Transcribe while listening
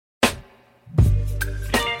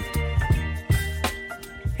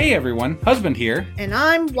Hey everyone, husband here. And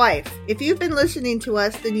I'm wife. If you've been listening to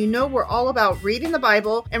us, then you know we're all about reading the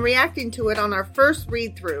Bible and reacting to it on our first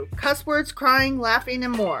read-through. Cuss words, crying, laughing,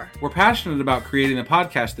 and more. We're passionate about creating a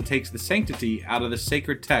podcast that takes the sanctity out of the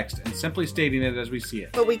sacred text and simply stating it as we see it.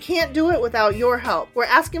 But we can't do it without your help. We're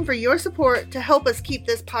asking for your support to help us keep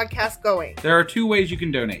this podcast going. There are two ways you can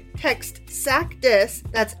donate. Text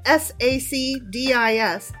SACDIS, that's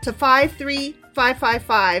SACDIS, to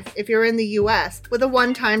 53555 if you're in the U.S. with a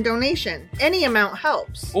one-time donation. Any amount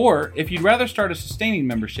helps. Or, if you'd rather start a sustaining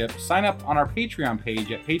membership, sign up on our Patreon page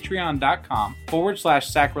at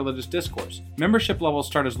patreon.com/sacrilegious discourse. Membership levels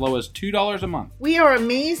start as low as $2 a month. We are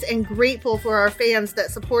amazed and grateful for our fans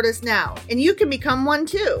that support us now, and you can become one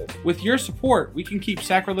too. With your support, we can keep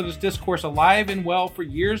Sacrilegious Discourse alive and well for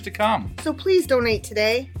years to come. So please donate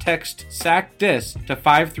today. Text SACDIS to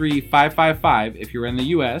 53555 if you're in the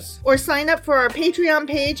U.S. Or sign up for our Patreon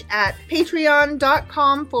page at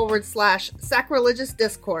patreon.com/sacrilegious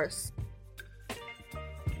discourse.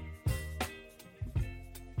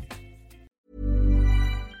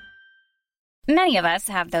 Many of us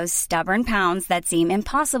have those stubborn pounds that seem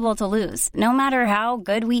impossible to lose, no matter how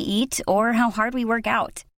good we eat or how hard we work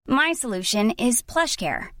out. My solution is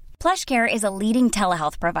PlushCare. PlushCare is a leading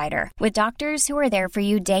telehealth provider with doctors who are there for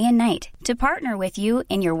you day and night to partner with you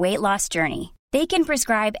in your weight loss journey. They can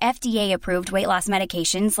prescribe FDA-approved weight loss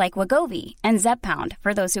medications like Wegovy and Zepbound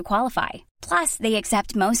for those who qualify. Plus, they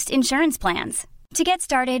accept most insurance plans. To get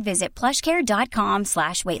started, visit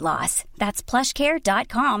plushcare.com/weightloss. That's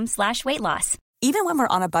plushcare.com/weightloss. Even when we're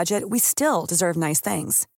on a budget, we still deserve nice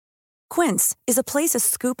things. Quince is a place to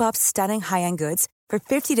scoop up stunning high-end goods for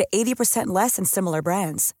 50 to 80% less than similar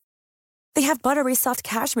brands. They have buttery soft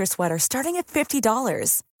cashmere sweaters starting at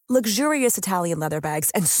 $50, luxurious Italian leather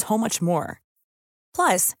bags, and so much more.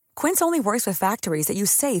 Plus, Quince only works with factories that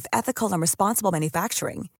use safe, ethical, and responsible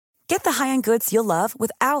manufacturing. Get the high-end goods you'll love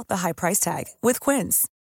without the high price tag with Quince.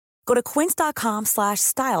 Go to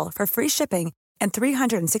quince.com/style for free shipping and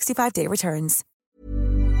 365-day returns.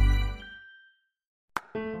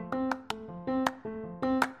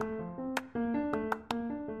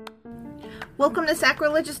 Welcome to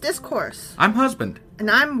Sacrilegious Discourse. I'm husband. And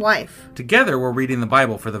I'm wife. Together, we're reading the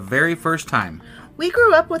Bible for the very first time. We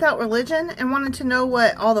grew up without religion and wanted to know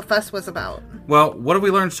what all the fuss was about. Well, what have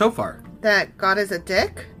we learned so far? That God is a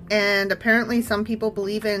dick, and apparently some people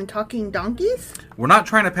believe in talking donkeys? We're not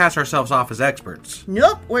trying to pass ourselves off as experts.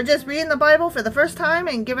 Nope, we're just reading the Bible for the first time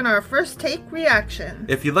and giving our first take reaction.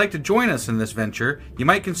 If you'd like to join us in this venture, you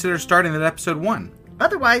might consider starting at episode 1.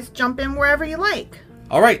 Otherwise, jump in wherever you like.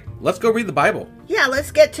 All right, let's go read the Bible. Yeah,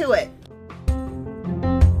 let's get to it.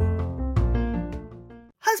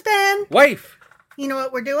 Husband! Wife! You know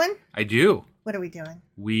what we're doing? I do. What are we doing?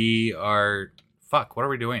 We are... Fuck, what are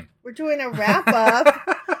we doing? We're doing a wrap-up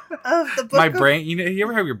of the book. My brain, you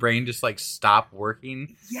ever have your brain just like stop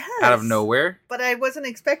working out of nowhere? But I wasn't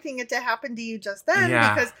expecting it to happen to you just then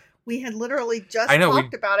because we had literally just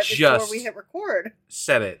talked about it before we hit record.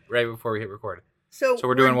 Said it right before we hit record. So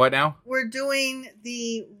we're doing what now? We're doing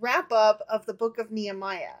the wrap-up of the book of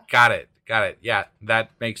Nehemiah. Got it. Yeah,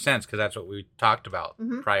 that makes sense because that's what we talked about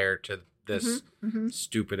prior to this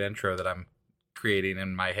stupid intro that I'm creating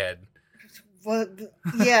in my head. Well,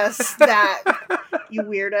 yes, that, you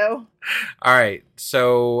weirdo. All right,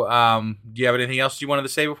 so do you have anything else you wanted to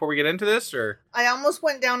say before we get into this? Or I almost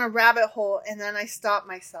went down a rabbit hole and then I stopped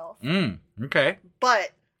myself. Okay.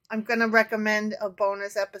 But I'm going to recommend a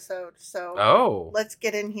bonus episode, so let's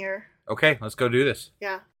get in here. Okay, let's go do this.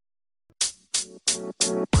 Yeah.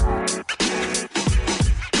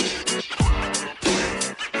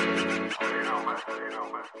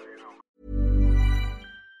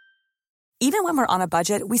 Even when we're on a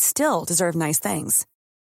budget, we still deserve nice things.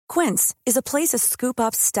 Quince is a place to scoop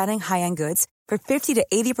up stunning high-end goods for 50 to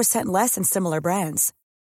 80% less than similar brands.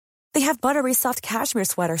 They have buttery soft cashmere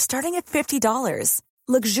sweaters starting at $50,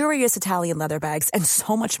 luxurious Italian leather bags, and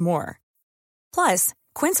so much more. Plus,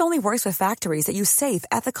 Quince only works with factories that use safe,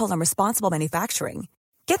 ethical, and responsible manufacturing.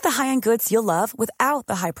 Get the high-end goods you'll love without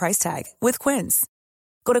the high price tag with Quince.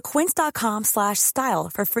 Go to quince.com/style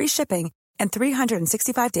for free shipping and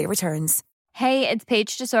 365-day returns. Hey, it's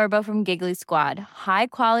Paige DeSorbo from Giggly Squad. High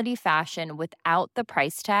quality fashion without the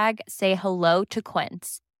price tag. Say hello to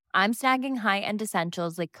Quince. I'm snagging high-end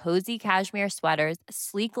essentials like cozy cashmere sweaters,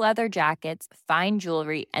 sleek leather jackets, fine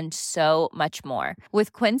jewelry, and so much more.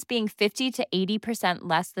 With Quince being 50 to 80%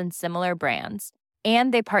 less than similar brands.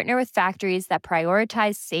 And they partner with factories that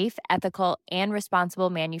prioritize safe, ethical, and responsible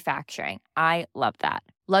manufacturing. I love that.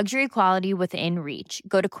 Luxury quality within reach.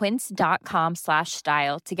 Go to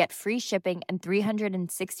quince.com/style to get free shipping and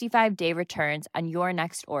 365-day returns on your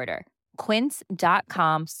next order.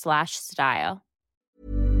 Quince.com/style.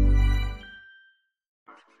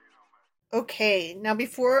 Okay, now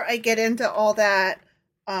before I get into all that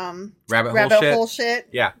rabbit hole shit.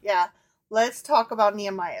 Yeah, let's talk about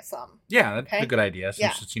Nehemiah some. Yeah, that's okay? a good idea.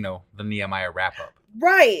 Yeah. Since the Nehemiah wrap up.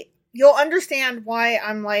 Right. You'll understand why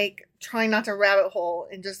I'm like trying not to rabbit hole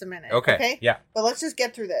in just a minute. Okay. Yeah. But let's just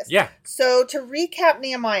get through this. Yeah. So to recap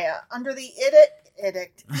Nehemiah, under the edict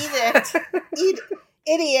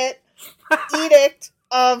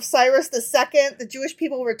of Cyrus II, the Jewish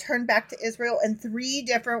people returned back to Israel in 3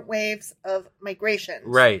 different waves of migrations.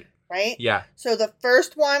 Right. Right? Yeah. So the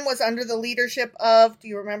first one was under the leadership of, do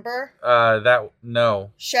you remember? No.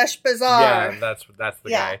 Sheshbazzar. Yeah, that's the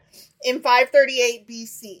guy. In 538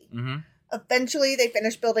 BC. Mm-hmm. Eventually, they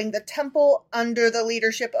finished building the temple under the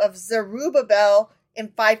leadership of Zerubbabel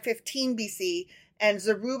in 515 BC. And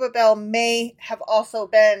Zerubbabel may have also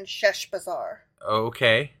been Sheshbazzar.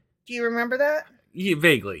 Okay. Do you remember that? Yeah,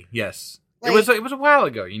 vaguely, yes. Like, it was a while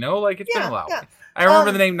ago, like it's been a while. Yeah. I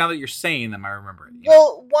remember the name now that you're saying them. I remember it.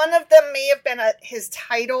 Well, one of them may have been his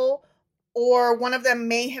title, or one of them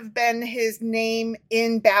may have been his name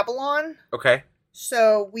in Babylon. Okay.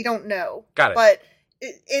 So we don't know. Got it. But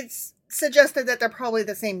it's suggested that they're probably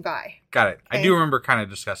the same guy. Got it. Okay. I do remember kind of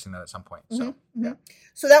discussing that at some point. So, Yeah.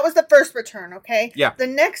 So that was the first return, okay? Yeah. The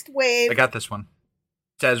next wave. I got this one.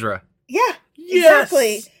 It's Ezra. Yeah. Yes!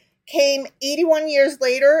 Exactly. Came 81 years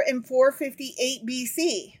later in 458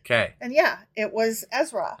 BC. Okay. And yeah, it was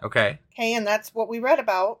Ezra. Okay. Okay, and that's what we read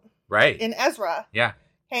about. Right. In Ezra. Yeah.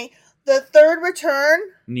 Okay. The third return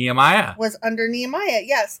Nehemiah was under Nehemiah,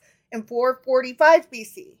 yes, in 445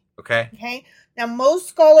 BC. Okay. Okay. Now, most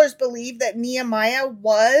scholars believe that Nehemiah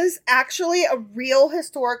was actually a real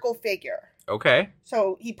historical figure. Okay.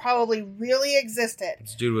 So he probably really existed.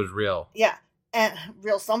 This dude was real. Yeah. And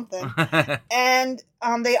real something. And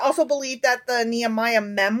they also believe that the Nehemiah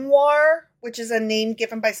memoir, which is a name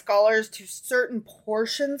given by scholars to certain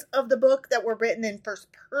portions of the book that were written in first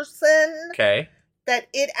person, okay, that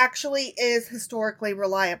it actually is historically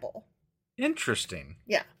reliable. Interesting.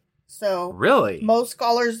 Yeah. So really, most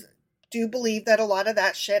scholars do believe that a lot of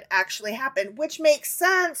that shit actually happened, which makes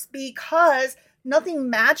sense because nothing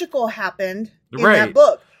magical happened in that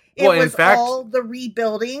book. It was all the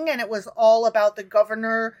rebuilding, and it was all about the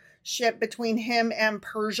governorship between him and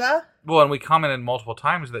Persia. Well, and we commented multiple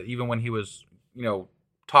times that even when he was,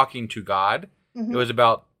 talking to God, it was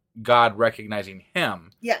about God recognizing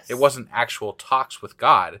him. Yes. It wasn't actual talks with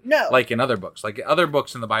God. No. Like in other books. Like other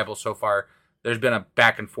books in the Bible so far, there's been a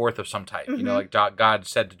back and forth of some type. Like God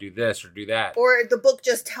said to do this or do that. Or the book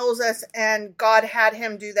just tells us, and God had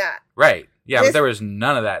him do that. Right. Yeah, but there was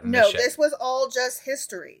none of that in this shit. No, this was all just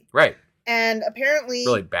history. Right. And apparently...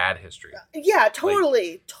 really bad history. Yeah,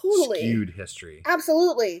 totally. Skewed history.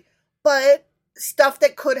 Absolutely. But stuff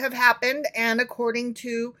that could have happened, and according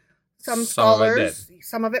to some scholars,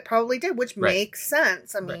 some of it probably did, which makes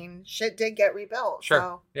sense. I mean, shit did get rebuilt. Sure.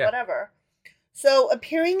 So, whatever. So,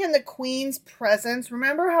 appearing in the queen's presence,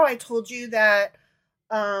 remember how I told you that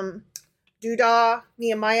Judah,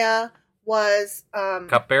 Nehemiah, was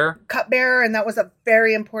cupbearer, and that was a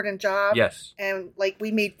very important job. Yes. And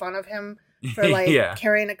we made fun of him for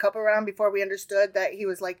carrying a cup around before we understood that he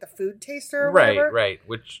was the food taster or whatever. Right,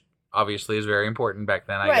 which obviously is very important back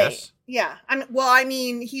then, I guess. Yeah. I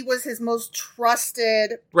mean, he was his most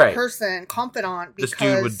trusted person, confidant, because this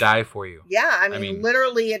dude would die for you. Yeah, I mean,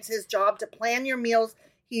 literally it's his job to plan your meals.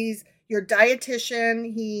 He's your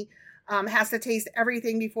dietitian. He has to taste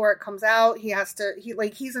everything before it comes out.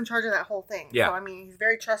 He's in charge of that whole thing. Yeah. So, I mean, he's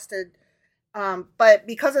very trusted. But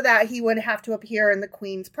because of that, he would have to appear in the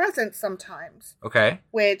queen's presence sometimes. Okay.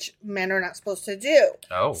 Which men are not supposed to do.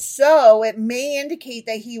 Oh. So, it may indicate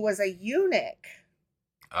that he was a eunuch.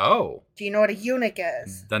 Oh. Do you know what a eunuch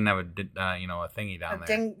is? Doesn't have a thingy down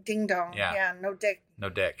there. Ding dong. Yeah. No dick. No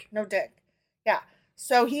dick. Yeah.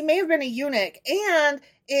 So he may have been a eunuch. And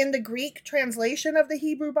in the Greek translation of the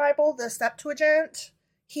Hebrew Bible, the Septuagint,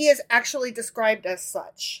 he is actually described as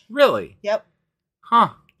such. Really? Yep.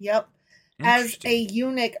 Huh. Yep. As a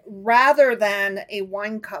eunuch rather than a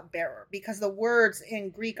wine cup bearer, because the words in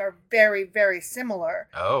Greek are very, very similar.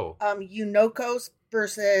 Oh. Eunuchos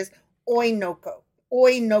versus oinokus.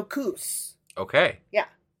 Okay. Yeah.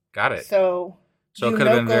 Got it. So it could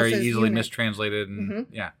have been very easily mistranslated. And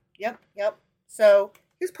yeah. Yep. So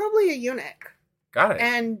he's probably a eunuch. Got it.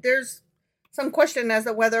 And there's some question as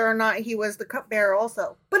to whether or not he was the cupbearer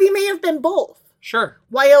also. But he may have been both. Sure.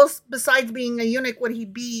 Why else, besides being a eunuch, would he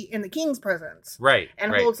be in the king's presence? Right.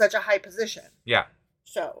 And hold such a high position? Yeah.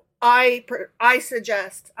 So I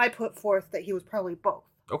suggest, I put forth that he was probably both.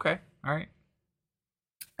 Okay. All right.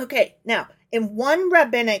 Okay. Now, in one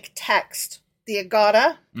rabbinic text, the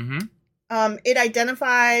Aggadah, it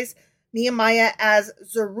identifies Nehemiah as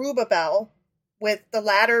Zerubbabel, with the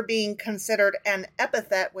latter being considered an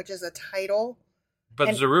epithet, which is a title. But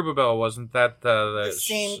and Zerubbabel, wasn't that the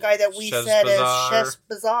same guy that we said is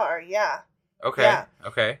Sheshbazzar? Yeah. Okay. Yeah.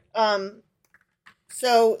 Okay.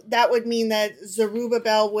 So that would mean that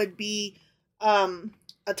Zerubbabel would be a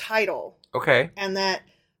title. Okay. And that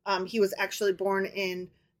he was actually born in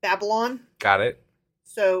Babylon. Got it.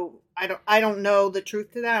 So I don't know the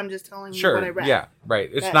truth to that. I'm just telling you what I read. Yeah, right.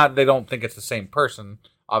 It's not, they don't think it's the same person,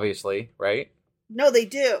 obviously, right? No, they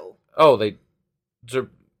do. Oh, that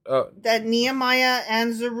Nehemiah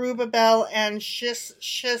and Zerubbabel and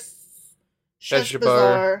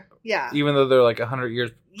Sheshbazzar. Yeah. Even though they're like 100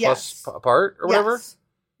 years plus apart or whatever?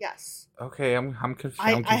 Yes. Okay, I'm confused.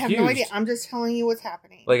 I have no idea. I'm just telling you what's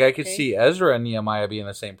happening. Like, I could see Ezra and Nehemiah being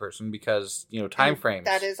the same person because, time frames.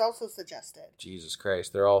 That is also suggested. Jesus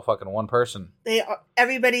Christ. They're all fucking one person. They are.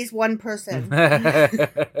 Everybody's one person.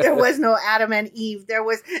 There was no Adam and Eve. There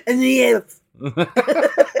was Eve.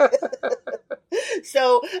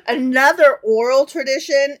 So, another oral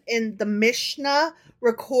tradition in the Mishnah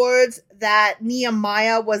records that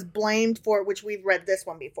Nehemiah was blamed for, which we've read this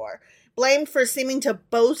one before, blamed for seeming to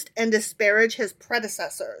boast and disparage his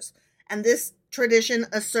predecessors. And this tradition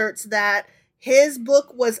asserts that his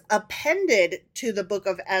book was appended to the book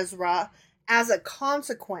of Ezra as a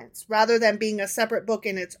consequence, rather than being a separate book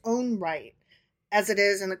in its own right, as it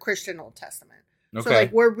is in the Christian Old Testament. Okay. So,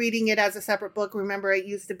 we're reading it as a separate book. Remember, it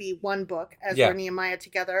used to be one book, Ezra and Nehemiah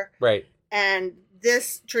together. Right. And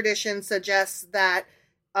this tradition suggests that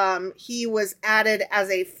he was added as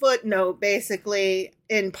a footnote, basically,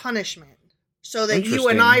 in punishment. So that you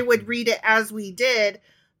and I would read it as we did,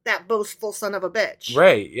 that boastful son of a bitch.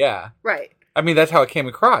 Right, yeah. Right. I mean, that's how it came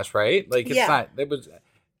across, right? Like, it's not, it was,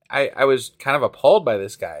 I was kind of appalled by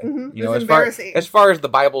this guy. Mm-hmm. You know, as far as the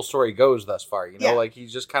Bible story goes thus far, like,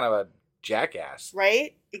 he's just kind of a jackass.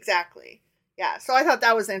 Right? Exactly. Yeah. So I thought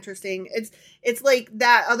that was interesting. It's like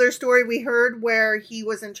that other story we heard where he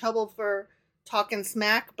was in trouble for talking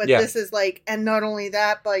smack, but this is like, and not only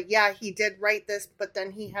that, but he did write this, but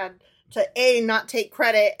then he had to A, not take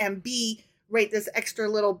credit, and B, write this extra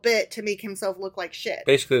little bit to make himself look like shit.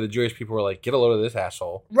 Basically, the Jewish people were like, get a load of this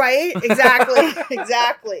asshole. Right? Exactly.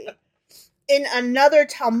 Exactly. In another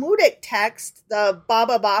Talmudic text, the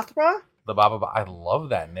Baba Bathra. I love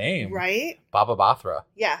that name. Right? Baba Bathra.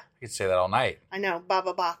 Yeah. I could say that all night. I know,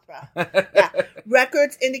 Baba Bathra. Yeah.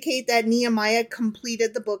 Records indicate that Nehemiah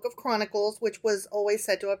completed the Book of Chronicles, which was always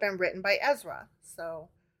said to have been written by Ezra. So.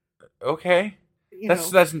 Okay.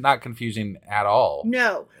 That's not confusing at all.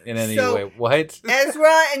 No. In any way. What?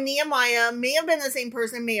 Ezra and Nehemiah may have been the same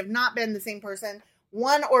person, may have not been the same person.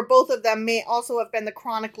 One or both of them may also have been the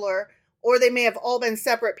chronicler, or they may have all been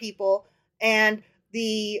separate people. And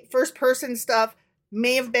the first person stuff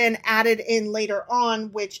may have been added in later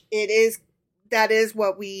on, which that is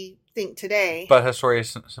what we think today. But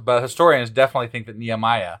historians definitely think that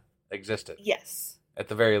Nehemiah existed. Yes. At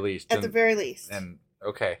the very least. At the very least. And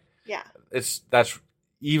okay. Yeah. That's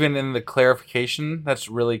even in the clarification, that's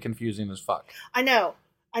really confusing as fuck. I know.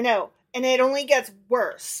 And it only gets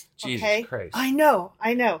worse. Jesus Christ. I know.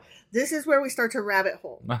 This is where we start to rabbit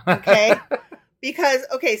hole. Okay? Because,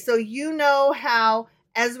 so you know how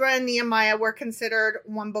Ezra and Nehemiah were considered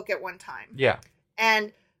one book at one time. Yeah.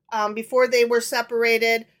 And before they were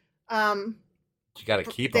separated, you got to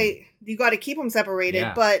keep them. You got to keep them separated.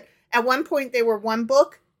 Yeah. But at one point they were one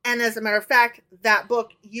book. And as a matter of fact, that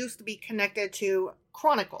book used to be connected to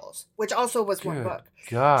Chronicles, which also was one book.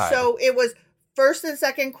 God. So it was 1st and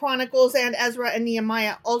 2nd Chronicles and Ezra and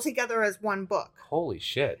Nehemiah all together as one book. Holy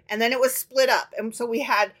shit. And then it was split up. And so we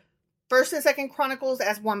had 1st and 2nd Chronicles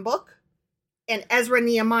as one book, and Ezra and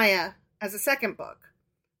Nehemiah as a second book.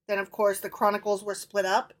 Then, of course, the Chronicles were split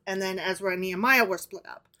up, and then Ezra and Nehemiah were split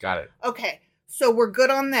up. Got it. Okay, so we're good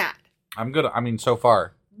on that. I'm good. I mean, so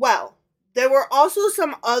far. Well, there were also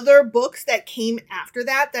some other books that came after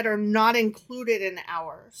that are not included in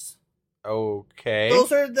ours. Okay.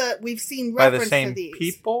 Those are we've seen reference to these. By the same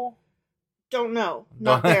people? Don't know.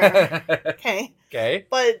 Not there. Okay. Okay.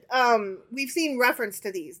 But we've seen reference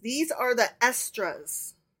to these. These are the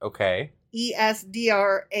Esdras. Okay. Esdras.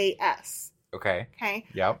 Okay. Okay.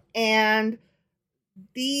 Yep. And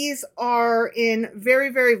these are in very,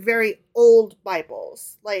 very, very old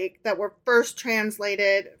Bibles, like that were first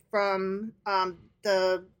translated from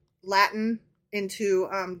the Latin into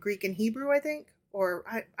Greek and Hebrew, I think. Or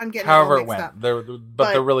I'm getting however it all mixed it went. up.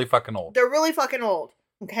 But they're really fucking old. They're really fucking old.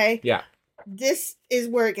 Okay? Yeah. This is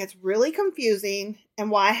where it gets really confusing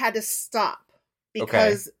and why I had to stop.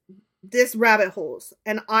 Because this rabbit holes.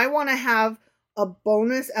 And I want to have a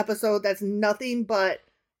bonus episode that's nothing but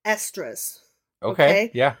Esdras.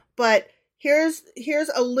 Okay? Yeah. But here's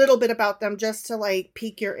a little bit about them just to like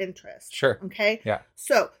pique your interest. Sure. Okay? Yeah.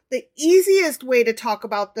 So the easiest way to talk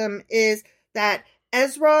about them is that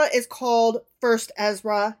Ezra is called First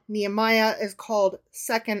Ezra. Nehemiah is called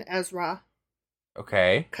Second Ezra.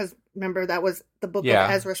 Okay. Because remember, that was the book of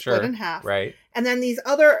Ezra split in half. Right. And then these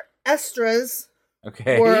other Esdras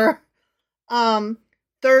were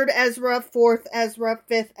Third Ezra, Fourth Ezra,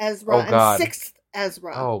 Fifth Ezra, and Sixth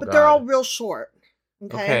Ezra. But they're all real short.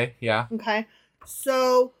 Okay. Yeah. Okay.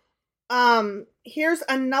 So here's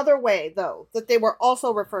another way, though, that they were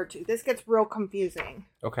also referred to. This gets real confusing.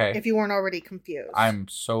 Okay. If you weren't already confused. I'm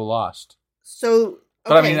so lost. So,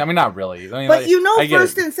 but I mean, not really. I mean, but like,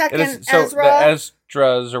 First and Second Ezra. So the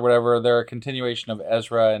Esdras or whatever, they're a continuation of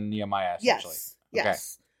Ezra and Nehemiah, essentially.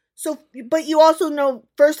 Yes. So, but you also know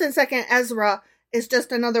First and Second Ezra is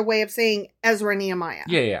just another way of saying Ezra Nehemiah.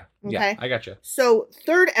 Yeah. Okay. Yeah, I gotcha. So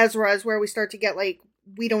Third Ezra is where we start to get like,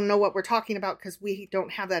 we don't know what we're talking about because we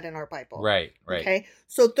don't have that in our Bible. Right. Okay.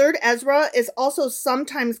 So Third Ezra is also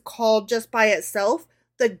sometimes called just by itself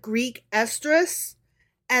the Greek Esdras.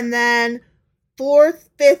 And then Fourth,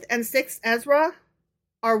 Fifth, and Sixth Ezra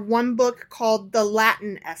are one book called the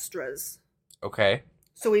Latin Esdras. Okay.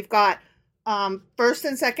 So we've got First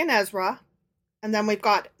and Second Ezra. And then we've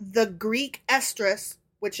got the Greek Esdras,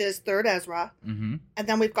 which is Third Ezra. Mm-hmm. And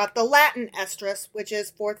then we've got the Latin Esdras, which is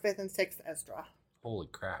Fourth, Fifth, and Sixth Ezra. Holy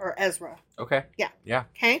crap. Or Ezra. Okay. Yeah.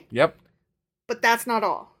 Okay? Yep. But that's not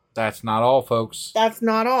all. That's not all, folks. That's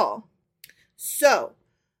not all. So,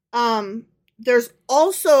 there's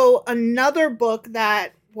also another book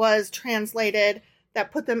that was translated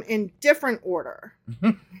that put them in different order.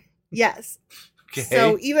 Yes. Okay.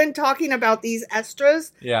 So even talking about these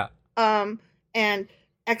Esdras. Yeah. And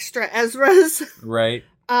extra Ezras. Right.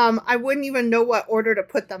 I wouldn't even know what order to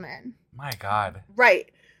put them in. My God.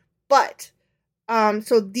 Right. But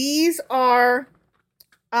so these are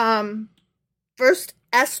First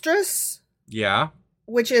Esdras. Yeah.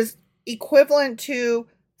 Which is equivalent to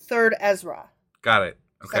Third Ezra. Got it.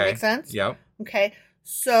 Okay. Does that make sense? Yep. Okay.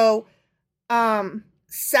 So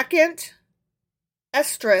Second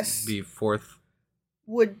Esdras be fourth.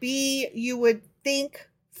 Would be, you would think,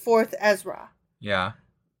 Fourth Ezra. Yeah.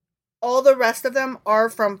 All the rest of them are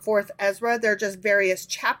from Fourth Ezra. They're just various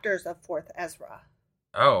chapters of Fourth Ezra.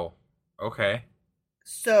 Oh, okay.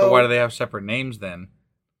 So, but why do they have separate names then?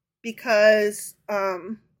 Because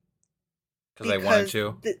they wanted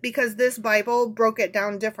to. Because this Bible broke it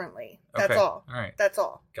down differently. That's all. All right. That's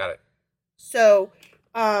all. Got it. So,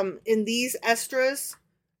 in these Esdras,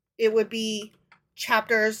 it would be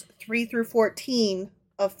chapters 3 through 14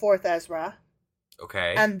 of Fourth Ezra.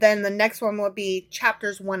 Okay. And then the next one would be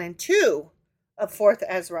chapters 1 and 2 of Fourth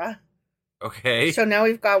Ezra. Okay. So now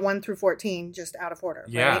we've got 1 through 14 just out of order.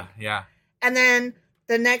 Yeah, right? yeah. And then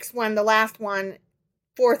the next one, the last one,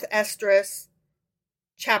 Fourth Esdras,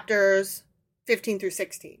 chapters 15 through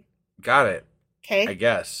 16. Got it. Okay. I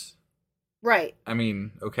guess. Right. I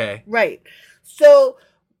mean, okay. Right. So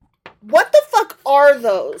what the fuck are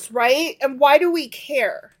those, right? And why do we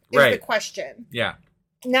care is the question. Yeah.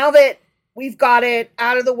 Now that we've got it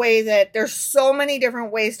out of the way that there's so many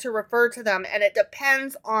different ways to refer to them, and it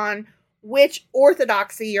depends on which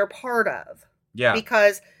orthodoxy you're part of. Yeah.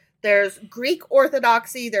 Because there's Greek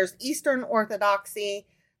Orthodoxy, there's Eastern Orthodoxy,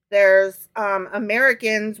 there's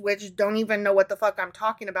Americans, which don't even know what the fuck I'm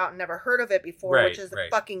talking about and never heard of it before, which is a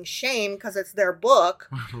fucking shame because it's their book.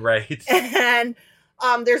 Right. And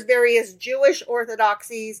there's various Jewish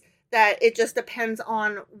orthodoxies that it just depends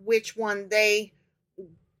on which one they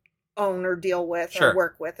own or deal with or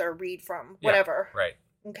work with or read from, whatever. Yeah, right.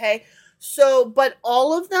 Okay. So, but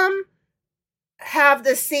all of them have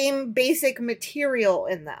the same basic material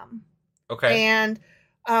in them. Okay. And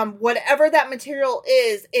whatever that material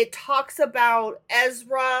is, it talks about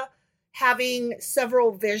Ezra having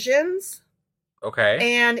several visions.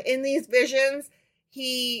 Okay. And in these visions,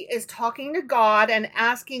 he is talking to God and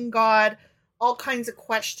asking God all kinds of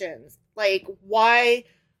questions. Like, why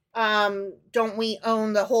don't we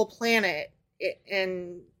own the whole planet?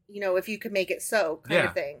 And, you know, if you could make it so, kind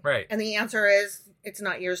of thing. Right. And the answer is, it's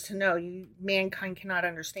not yours to know. Mankind cannot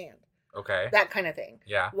understand. Okay. That kind of thing.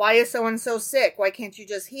 Yeah. Why is so-and-so sick? Why can't you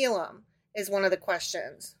just heal him? Is one of the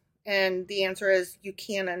questions. And the answer is, you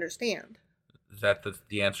can't understand. Is that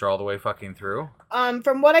the answer all the way fucking through?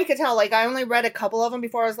 From what I could tell, like, I only read a couple of them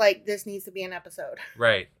before I was like, this needs to be an episode.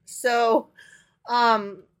 Right. So,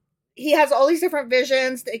 he has all these different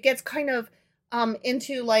visions. It gets kind of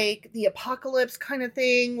into like the apocalypse kind of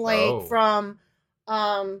thing, like from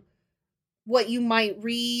what you might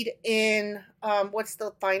read in what's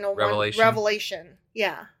the final Revelation. one? Revelation.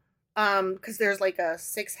 Yeah. Because there's like a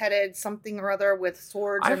 6-headed something or other with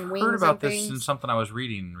swords and wings. I've heard about this in something I was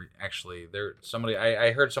reading. Actually,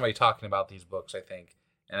 I heard somebody talking about these books. I think,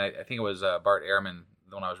 and I think it was Bart Ehrman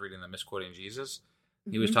when I was reading the Misquoting Jesus.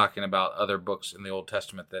 He was talking about other books in the Old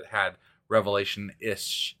Testament that had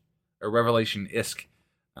Revelation-ish or Revelation-isk,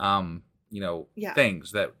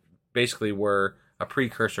 things that basically were a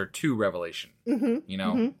precursor to Revelation.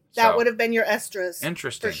 That would have been your Esdras.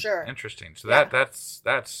 Interesting, for sure. Interesting. So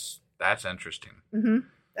that's interesting.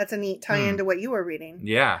 That's a neat tie-in to what you were reading.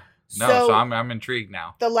 Yeah. So I'm intrigued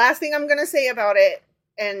now. The last thing I'm going to say about it,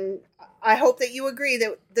 and I hope that you agree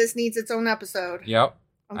that this needs its own episode. Yep.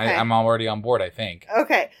 Okay. I'm already on board, I think.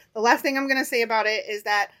 Okay. The last thing I'm going to say about it is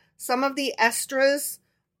that some of the Esdras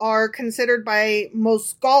are considered by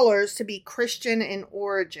most scholars to be Christian in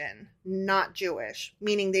origin, not Jewish,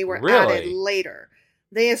 meaning they were added later.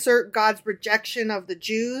 They assert God's rejection of the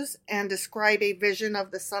Jews and describe a vision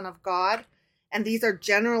of the Son of God, and these are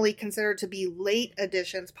generally considered to be late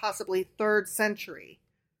editions, possibly 3rd century.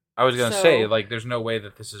 I was going to say, like, there's no way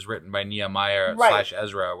that this is written by Nehemiah /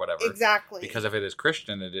 Ezra or whatever. Exactly. Because if it is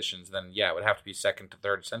Christian editions, then, yeah, it would have to be 2nd to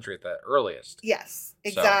 3rd century at the earliest. Yes,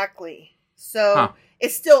 exactly. So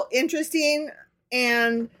it's still interesting,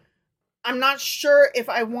 and I'm not sure if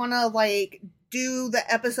I want to, like, do the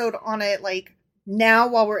episode on it, like, now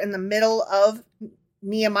while we're in the middle of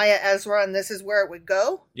Nehemiah, Ezra, and this is where it would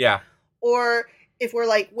go. Yeah. Or if we're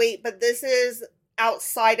like, wait, but this is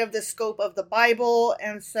outside of the scope of the Bible,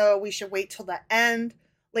 and so we should wait till the end.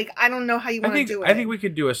 Like, I don't know how you want to do it. I think we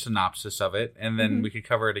could do a synopsis of it, and then we could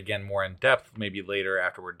cover it again more in depth, maybe later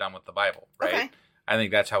after we're done with the Bible, right? Okay. I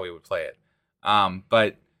think that's how we would play it.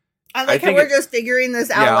 But I like how we're just figuring this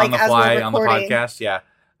out, like, on the fly, on the podcast, yeah.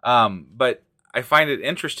 But I find it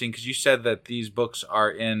interesting because you said that these books are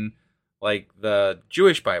in, like, the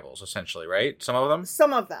Jewish Bibles, essentially, right? Some of them?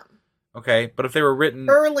 Some of them. Okay, but if they were written...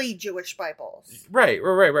 Early Jewish Bibles. Right.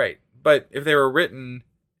 But if they were written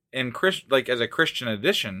in as a Christian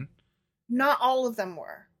edition... Not all of them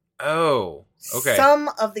were. Oh, okay. Some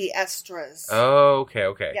of the Esdras. Oh,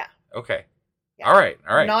 okay. Yeah. Okay. Yeah. All right.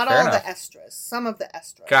 Not all the Esdras. Some of the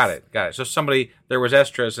Esdras. Got it. So there was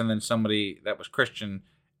Esdras, and then somebody that was Christian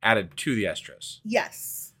added to the Esdras.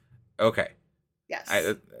 Yes. Okay. Yes.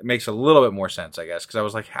 It makes a little bit more sense, I guess, because I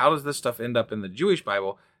was like, how does this stuff end up in the Jewish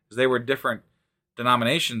Bible? Because they were different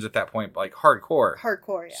denominations at that point, like hardcore.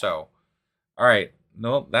 Hardcore, yeah. So, all right.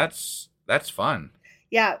 No, that's fun.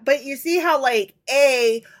 Yeah, but you see how, like,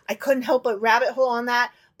 A, I couldn't help but rabbit hole on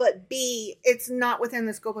that, but B, it's not within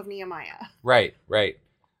the scope of Nehemiah. Right.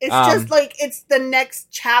 It's just like, it's the next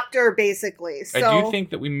chapter, basically. So I do think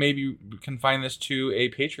that we maybe confine this to a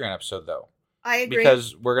Patreon episode, though. I agree.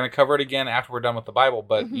 Because we're going to cover it again after we're done with the Bible,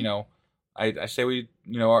 but, I say we,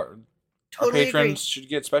 our patrons should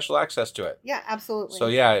get special access to it. Yeah, absolutely. So,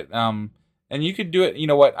 yeah, and you could do it, you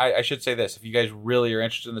know what, I should say this. If you guys really are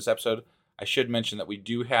interested in this episode, I should mention that we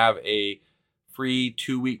do have a free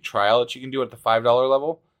 2-week trial that you can do at the $5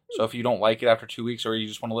 level. So if you don't like it after 2 weeks, or you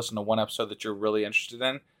just want to listen to one episode that you're really interested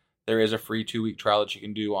in, there is a free 2-week trial that you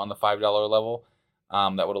can do on the $5 level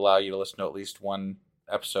that would allow you to listen to at least one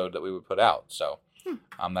episode that we would put out. So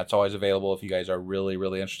that's always available if you guys are really,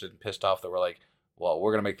 really interested and pissed off that we're like, well,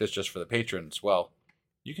 we're going to make this just for the patrons. Well,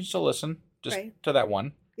 you can still listen just to that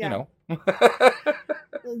one,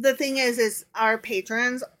 The thing is our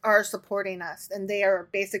patrons are supporting us, and they are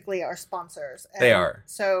basically our sponsors. And they are.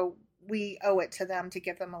 So we owe it to them to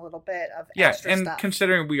give them a little bit of extra stuff.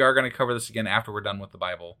 Considering we are going to cover this again after we're done with the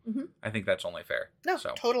Bible, I think that's only fair. No,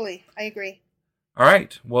 totally. I agree. All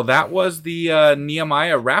right. Well, that was the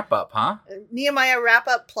Nehemiah wrap-up, huh? Nehemiah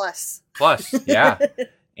wrap-up plus. Plus, yeah.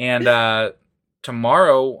 And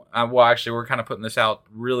tomorrow, actually, we're kind of putting this out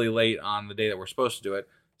really late on the day that we're supposed to do it.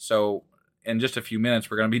 So in just a few minutes,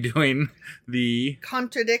 we're going to be doing the...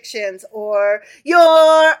 Contradictions, or you're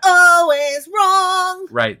always wrong.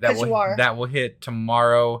 Right. That will hit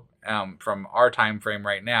tomorrow from our time frame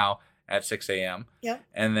right now at 6 a.m. Yep.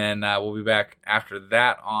 And then we'll be back after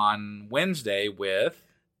that on Wednesday with...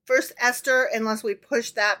 First Esther, unless we push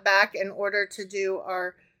that back in order to do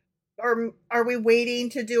our... Or are we waiting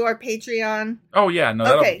to do our Patreon? Oh, yeah.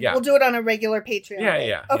 No. Okay, we'll do it on a regular Patreon.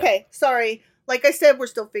 Yeah. Okay, sorry. like I said, we're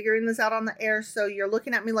still figuring this out on the air, so you're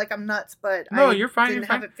looking at me like I'm nuts, but you're fine. Didn't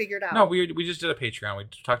have it figured out. No, we just did a Patreon. We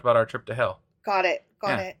talked about our trip to hell. Got it.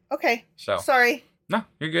 Okay. So sorry. No,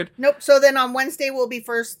 you're good. Nope. So then on Wednesday we'll be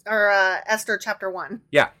Esther chapter 1.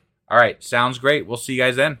 Yeah. All right. Sounds great. We'll see you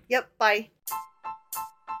guys then. Yep. Bye.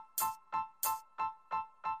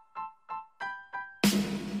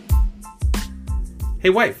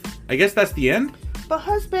 Hey, wife. I guess that's the end? But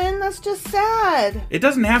husband, that's just sad. It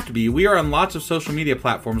doesn't have to be. We are on lots of social media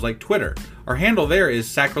platforms like Twitter. Our handle there is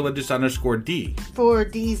sacrilegious_D. For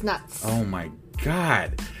D's nuts. Oh my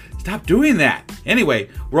God. Stop doing that. Anyway,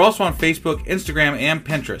 we're also on Facebook, Instagram, and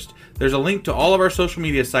Pinterest. There's a link to all of our social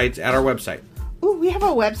media sites at our website. Ooh, we have a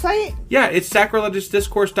website? Yeah, it's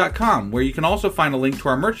sacrilegiousdiscourse.com, where you can also find a link to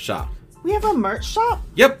our merch shop. We have a merch shop?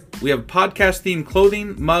 Yep. We have podcast-themed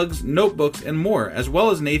clothing, mugs, notebooks, and more, as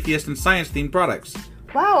well as an atheist and science-themed products.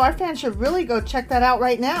 Wow, our fans should really go check that out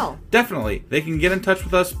right now. Definitely. They can get in touch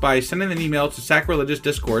with us by sending an email to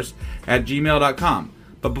sacrilegiousdiscourse@gmail.com.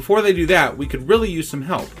 But before they do that, we could really use some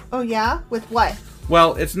help. Oh yeah? With what?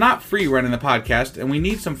 Well, it's not free running the podcast, and we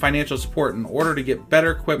need some financial support in order to get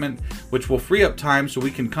better equipment, which will free up time so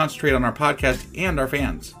we can concentrate on our podcast and our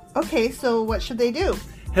fans. Okay, so what should they do?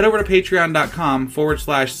 Head over to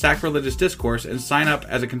patreon.com/sacrilegiousdiscourse and sign up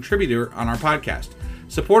as a contributor on our podcast.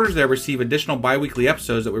 Supporters there receive additional bi-weekly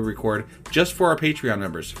episodes that we record just for our Patreon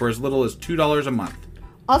members for as little as $2 a month.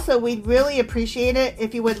 Also, we'd really appreciate it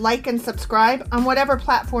if you would like and subscribe on whatever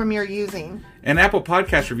platform you're using. And Apple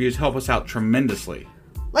Podcast reviews help us out tremendously.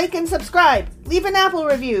 Like and subscribe. Leave an Apple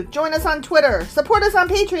review. Join us on Twitter. Support us on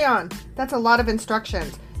Patreon. That's a lot of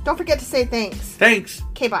instructions. Don't forget to say thanks. Thanks.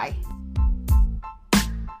 Okay, bye.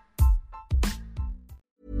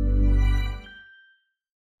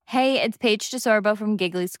 Hey, it's Paige DeSorbo from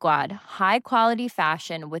Giggly Squad. High quality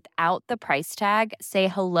fashion without the price tag. Say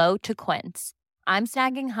hello to Quince. I'm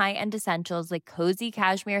snagging high-end essentials like cozy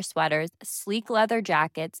cashmere sweaters, sleek leather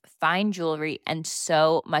jackets, fine jewelry, and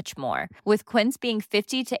so much more. With Quince being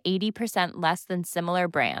 50 to 80% less than similar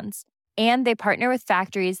brands. And they partner with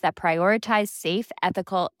factories that prioritize safe,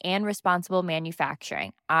 ethical, and responsible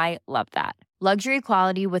manufacturing. I love that. Luxury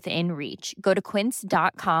quality within reach. Go to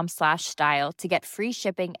quince.com/style to get free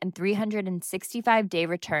shipping and 365-day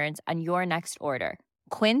returns on your next order.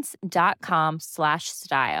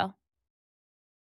 Quince.com/style.